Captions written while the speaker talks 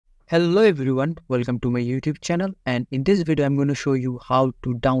Hello everyone, welcome to my YouTube channel, and in this video I'm going to show you how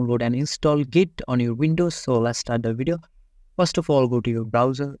to download and install Git on your Windows. So let's start the video. First of all, go to your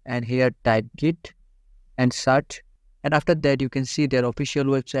browser and here type Git and search, and after that you can see their official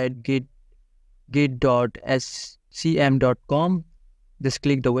website git.scm.com. Just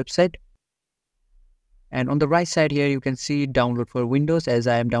click the website, and on the right side here you can see download for Windows. As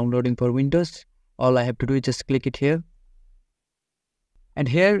I am downloading for Windows, all I have to do is just click it here. And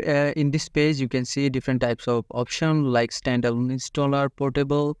here in this page, you can see different types of options like standalone installer,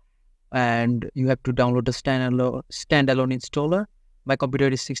 portable, and you have to download the standalone installer. My computer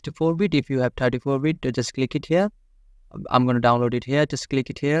is 64-bit. If you have 34-bit, just click it here. I'm going to download it here. Just click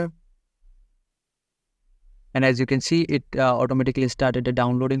it here. And as you can see, it automatically started the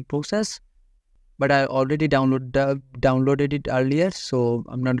downloading process. But I already downloaded it earlier, so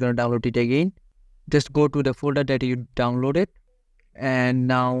I'm not going to download it again. Just go to the folder that you downloaded. And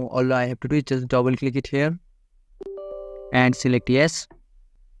now all I have to do is just double click it here and select yes.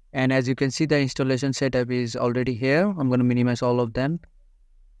 And as you can see, the installation setup is already here. I'm going to minimize all of them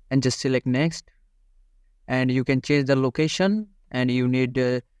and just select next. And you can change the location, and you need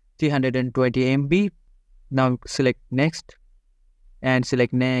 320 MB. Now select next and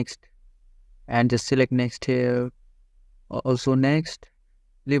select next and just select next here. Also next.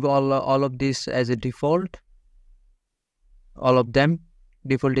 Leave all of this as a default. All of them.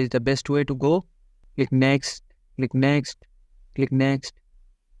 Default is the best way to go. Click next, click next, click next,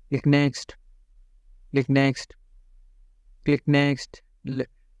 click next, click next, click next.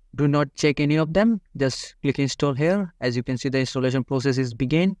 Do not check any of them. Just click install here. As you can see, the installation process is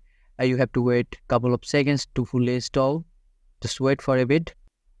begin. You have to wait a couple of seconds to fully install. Just wait for a bit.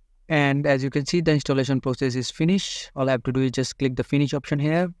 And as you can see, the installation process is finished. All I have to do is just click the finish option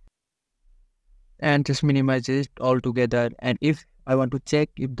here and just minimize it all together. And if I want to check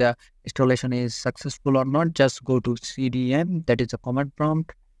if the installation is successful or not, just go to cdm, that is a command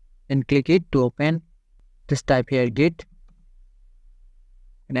prompt, and click it to open. Just type here git,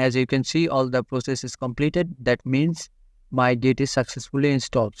 and as you can see, all the process is completed. That means my Git is successfully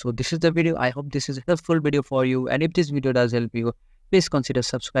installed. So this is the video. I hope this is a helpful video for you, and if this video does help you, please consider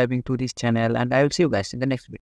subscribing to this channel, and I will see you guys in the next video.